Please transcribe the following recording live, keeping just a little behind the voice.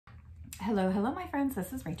Hello my friends,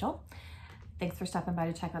 this is Rachel. Thanks for stopping by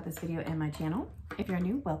to check out this video and my channel. If you're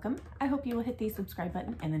new, welcome. I hope you will hit the subscribe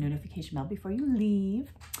button and the notification bell before you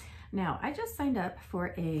leave. Now, I just signed up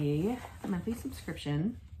for a monthly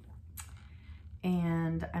subscription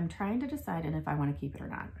and I'm trying to decide if I want to keep it or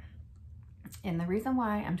not. And the reason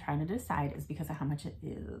why I'm trying to decide is because of how much it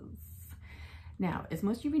is. Now, as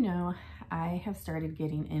most of you know, I have started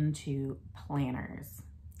getting into planners.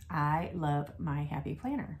 I love my Happy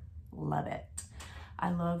Planner. Love it.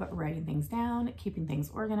 I love writing things down, keeping things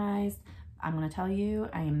organized. I'm going to tell you,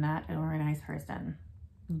 I am not an organized person,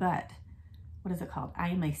 but what is it called? I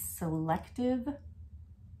am a selective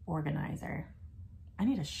organizer. I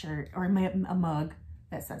need a shirt or a mug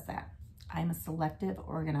that says that. I'm a selective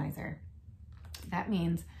organizer. That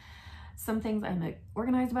means some things I'm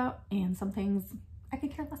organized about and some things I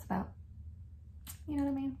could care less about. You know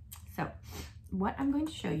what I mean? So what I'm going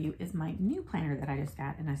to show you is my new planner that I just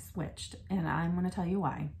got and I switched, and I'm going to tell you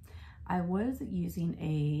why. I was using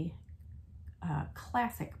a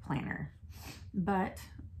classic planner, but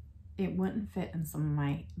it wouldn't fit in some of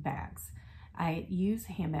my bags. I use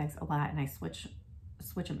handbags a lot and I switch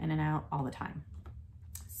them in and out all the time.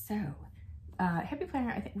 So Happy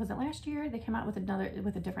Planner, I think, was it last year? They came out with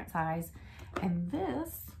a different size, and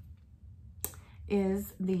this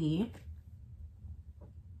is the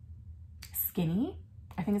skinny,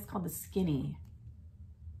 I think it's called the skinny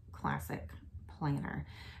classic planner,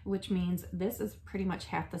 which means this is pretty much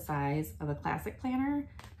half the size of a classic planner,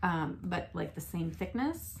 but like the same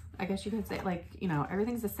thickness, I guess you could say. Like, you know,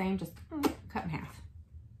 everything's the same, just cut in half.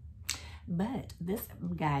 But this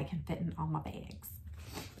guy can fit in all my bags.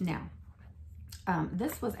 Now,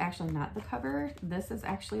 this was actually not the cover. This is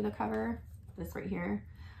actually the cover, this right here.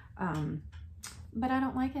 But I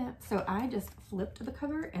don't like it. So I just flipped the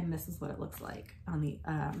cover and this is what it looks like on the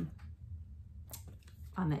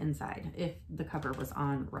inside if the cover was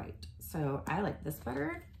on right. So I like this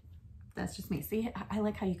better. That's just me. See, I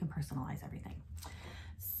like how you can personalize everything.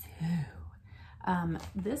 So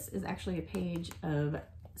this is actually a page of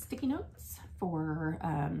sticky notes for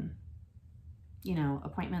you know,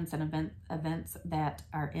 appointments and events that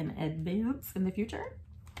are in advance in the future.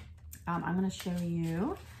 I'm going to show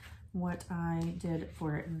you what I did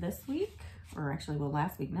for this week, or actually, well,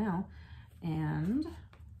 last week now, and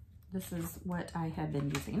this is what I have been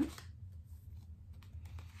using.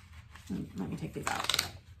 Let me take these out.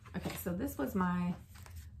 Okay, so this was my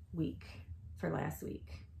week for last week.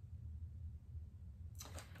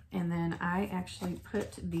 And then I actually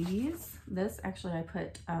put I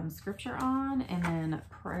put scripture on, and then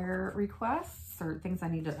prayer requests or things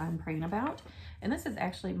I'm praying about. And this is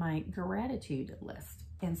actually my gratitude list.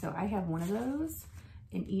 And so I have one of those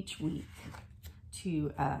in each week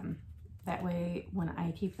to, that way when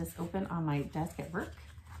I keep this open on my desk at work,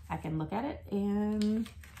 I can look at it and,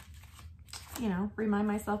 you know, remind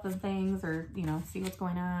myself of things, or, you know, see what's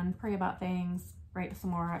going on, pray about things, write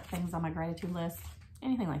some more things on my gratitude list,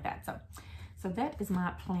 anything like that. So that is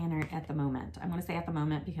my planner at the moment. I'm going to say at the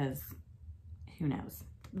moment because who knows,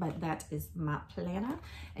 but that is my planner.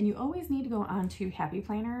 And you always need to go on to Happy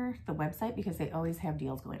Planner, the website, because they always have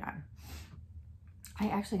deals going on. I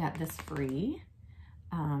actually got this free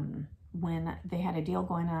when they had a deal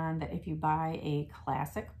going on that if you buy a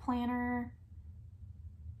classic planner,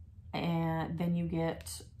 and then you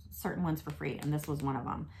get certain ones for free, and this was one of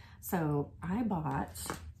them. So I bought,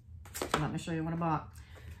 let me show you what I bought.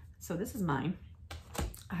 So this is mine.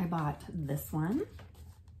 I bought this one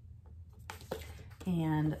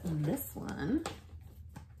and this one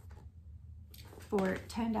for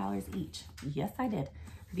 $10 each. Yes, I did.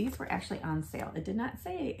 These were actually on sale. It did not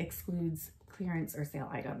say excludes clearance or sale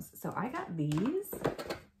items. So I got these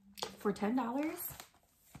for $10.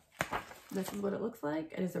 This is what it looks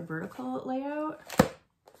like. It is a vertical layout.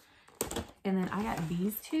 And then I got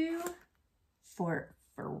these two for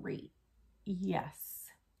free. Yes.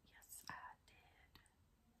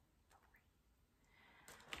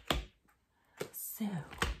 So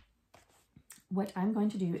what I'm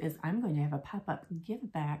going to do is I'm going to have a pop-up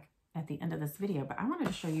give back at the end of this video, but I wanted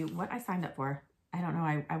to show you what I signed up for. I don't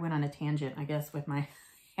know, I went on a tangent, I guess, with my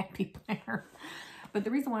Happy Planner. But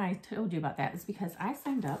the reason why I told you about that is because I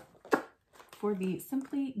signed up for the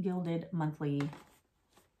Simply Gilded monthly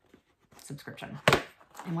subscription.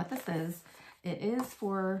 And what this is, it is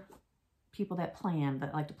for people that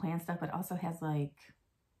like to plan stuff, but also has like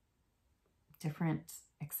different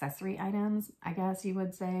accessory items, I guess you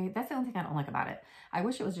would say. That's the only thing I don't like about it. I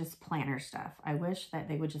wish it was just planner stuff. I wish that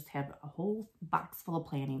they would just have a whole box full of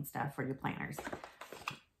planning stuff for your planners,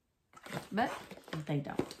 but they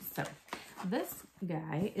don't. So this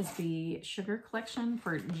guy is the sugar collection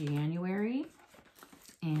for January.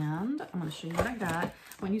 And I'm going to show you what I got.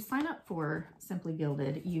 When you sign up for Simply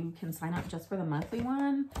Gilded, you can sign up just for the monthly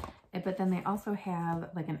one, but then they also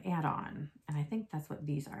have like an add-on, and I think that's what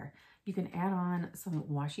these are. You can add on some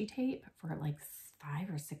washi tape for like $5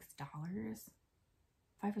 or $6.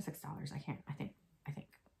 $5 or $6, I think.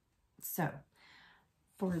 So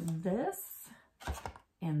for this,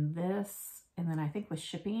 and then I think with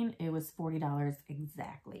shipping, it was $40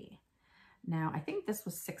 exactly. Now, I think this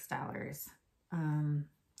was $6.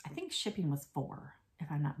 I think shipping was $4, if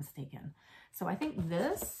I'm not mistaken. So I think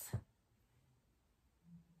this,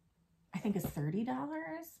 is $30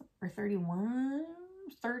 or $31,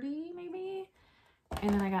 $30 maybe.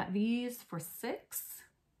 And then I got these for $6,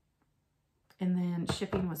 and then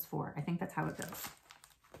shipping was $4. I think that's how it goes.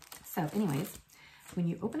 So anyways, when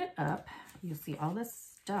you open it up, you'll see all this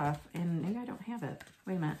stuff, and maybe I don't have it.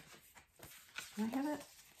 Wait a minute. Do I have it?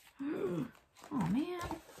 Oh man,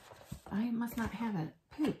 I must not have it.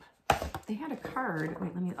 Poop. They had a card.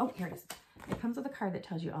 Wait, oh, here it is. It comes with a card that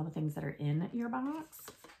tells you all the things that are in your box.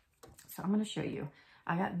 So I'm going to show you.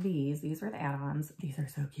 I got these. These are the add-ons. These are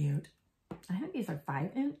so cute. I think these are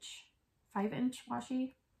 5-inch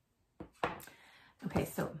washi. Okay,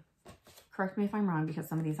 so correct me if I'm wrong, because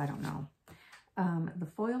some of these I don't know. The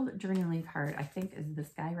foiled journaling card, I think, is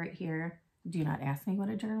this guy right here. Do not ask me what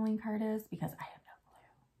a journaling card is, because I have no clue.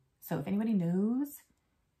 So if anybody knows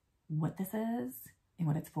what this is and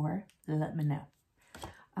what it's for, let me know.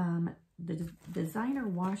 The designer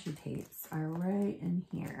washi tapes are right in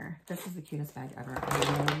here. This is the cutest bag ever. I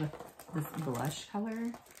love this blush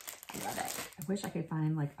color. Love it. I wish I could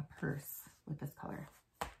find like a purse with this color.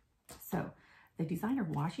 So the designer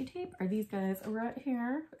washi tape are these guys right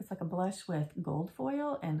here. It's like a blush with gold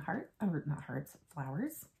foil and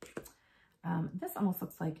flowers. This almost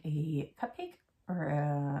looks like a cupcake or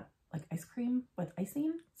a like ice cream with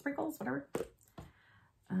icing sprinkles, whatever.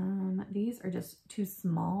 These are just 2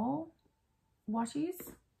 small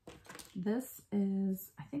washies. This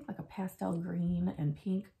is, I think, like a pastel green and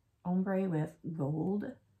pink ombre with gold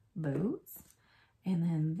boots. And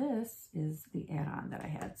then this is the add-on that I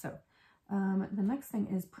had. So the next thing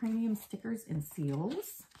is premium stickers and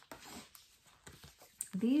seals.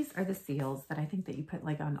 These are the seals that I think that you put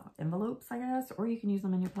like on envelopes, I guess, or you can use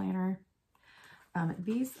them in your planner.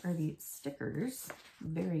 These are the stickers.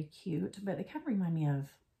 Very cute, but they kind of remind me of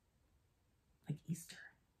like Easter.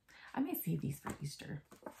 I may save these for Easter.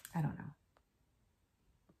 I don't know.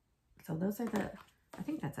 So those are the, I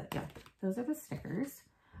think that's it. Yeah, those are the stickers.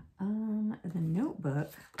 The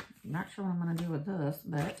notebook, I'm not sure what I'm going to do with this,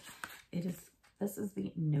 but this is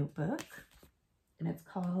the notebook, and it's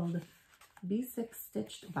called B6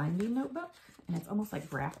 Stitched Binding Notebook, and it's almost like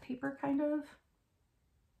graph paper kind of.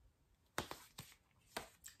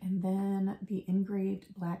 And then the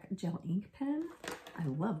engraved black gel ink pen. I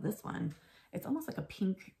love this one. It's almost like a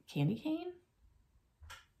pink candy cane,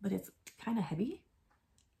 but it's kind of heavy.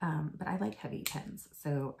 But I like heavy pens,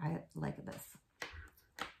 so I like this.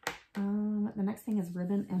 The next thing is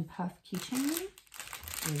ribbon and puff keychain.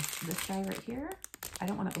 Is this guy right here. I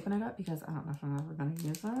don't want to open it up because I don't know if I'm ever going to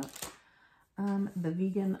use that. The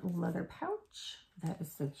vegan leather pouch. That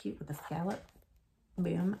is so cute with the scallop.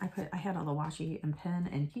 Boom. I had all the washi and pen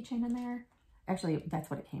and keychain in there. Actually, that's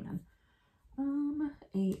what it came in.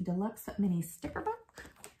 A deluxe mini sticker book.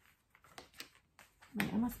 Wait,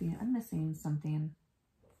 I'm missing something.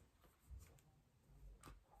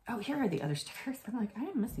 Oh, here are the other stickers. I'm like, I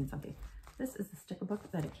am missing something. This is the sticker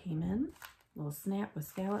book that it came in. Little snap with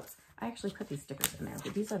scallops. I actually put these stickers in there,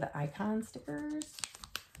 but these are the icon stickers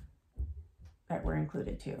that were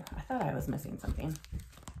included too. I thought I was missing something.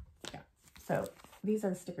 Yeah. So these are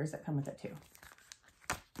the stickers that come with it too.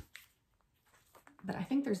 But I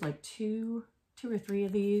think there's like two or three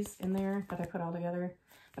of these in there that I put all together.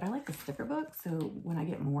 But I like the sticker book, so when I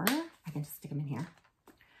get more, I can just stick them in here.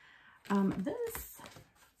 This,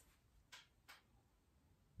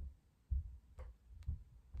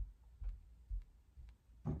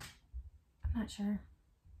 I'm not sure.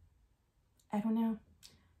 I don't know.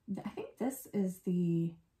 I think this is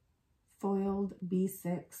the foiled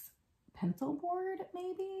B6 pencil board,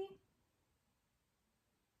 maybe?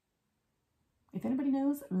 If anybody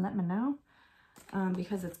knows, let me know.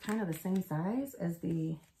 Because it's kind of the same size as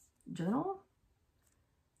the journal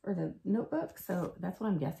or the notebook. So that's what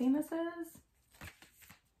I'm guessing this is.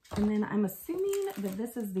 And then I'm assuming that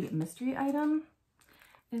this is the mystery item.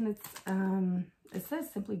 And it's, it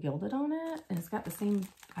says Simply Gilded on it. And it's got the same,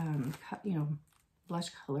 blush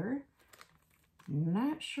color.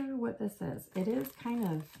 Not sure what this is. It is kind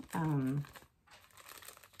of,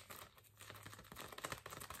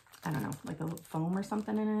 I don't know, like a little foam or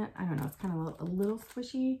something in it. I don't know. It's kind of a little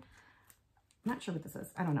squishy. Not sure what this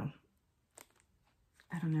is. I don't know.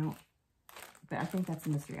 But I think that's a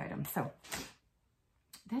mystery item. So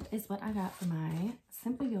that is what I got for my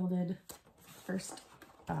Simply Gilded first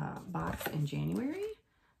box in January.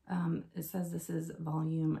 It says this is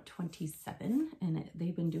volume 27, and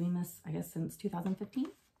they've been doing this, I guess, since 2015.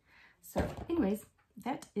 So anyways,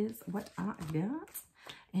 that is what I got.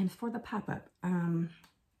 And for the pop-up, I'm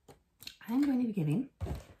going to be giving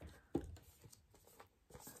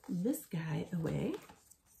this guy away.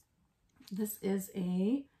 This is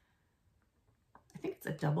I think it's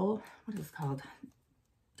a double, what is this called?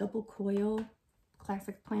 Double coil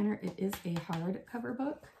classic planner. It is a hardcover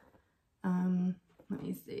book. Let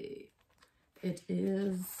me see. It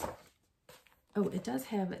is, oh, it does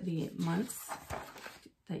have the months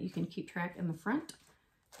that you can keep track in the front.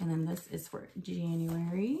 And then this is for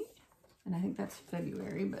January. And I think that's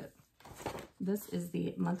February, but this is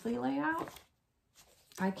the monthly layout.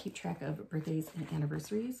 I keep track of birthdays and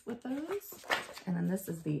anniversaries with those. And then this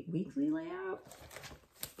is the weekly layout.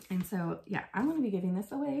 And so, yeah, I'm going to be giving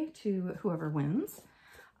this away to whoever wins.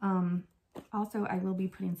 Also, I will be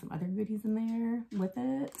putting some other goodies in there with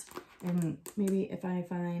it. And maybe if I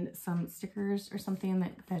find some stickers or something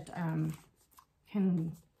that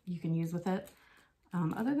you can use with it.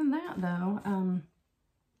 Other than that, though,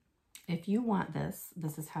 if you want this,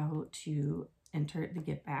 this is how to enter the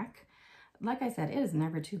give back. Like I said, it is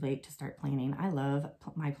never too late to start planning. I love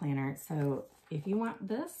my planner. So if you want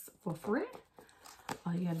this for free,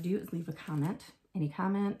 all you got to do is leave a comment. Any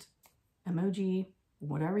comment, emoji,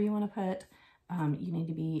 whatever you want to put. You need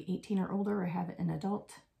to be 18 or older or have an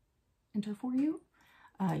adult enter for you.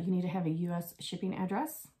 You need to have a U.S. shipping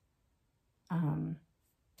address.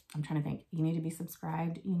 I'm trying to think. You need to be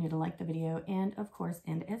subscribed. You need to like the video. And of course,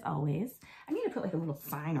 and as always, I need to put like a little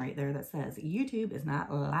sign right there that says YouTube is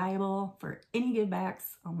not liable for any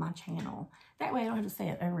givebacks on my channel. That way I don't have to say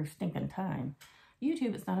it every stinking time.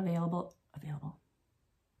 YouTube is not available.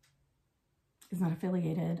 Is not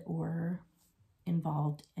affiliated or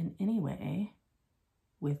involved in any way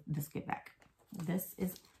with this giveback. This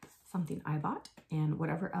is something I bought, and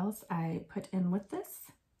whatever else I put in with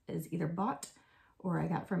this is either bought or I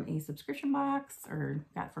got from a subscription box or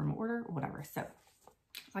got from an order or whatever. So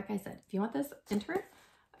like I said, if you want this, enter it.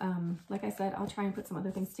 Like I said, I'll try and put some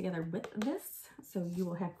other things together with this, so you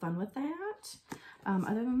will have fun with that.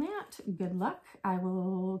 Other than that, good luck. I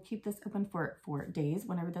will keep this open for 4 days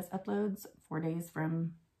whenever this uploads, 4 days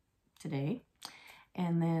from today.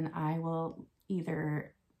 And then I will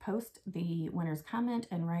either post the winner's comment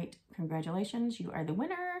and write, "Congratulations, you are the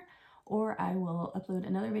winner," or I will upload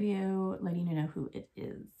another video letting you know who it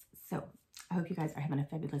is. So I hope you guys are having a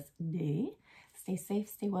fabulous day. Stay safe,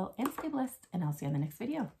 stay well, and stay blessed, and I'll see you on the next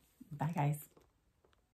video. Bye, guys.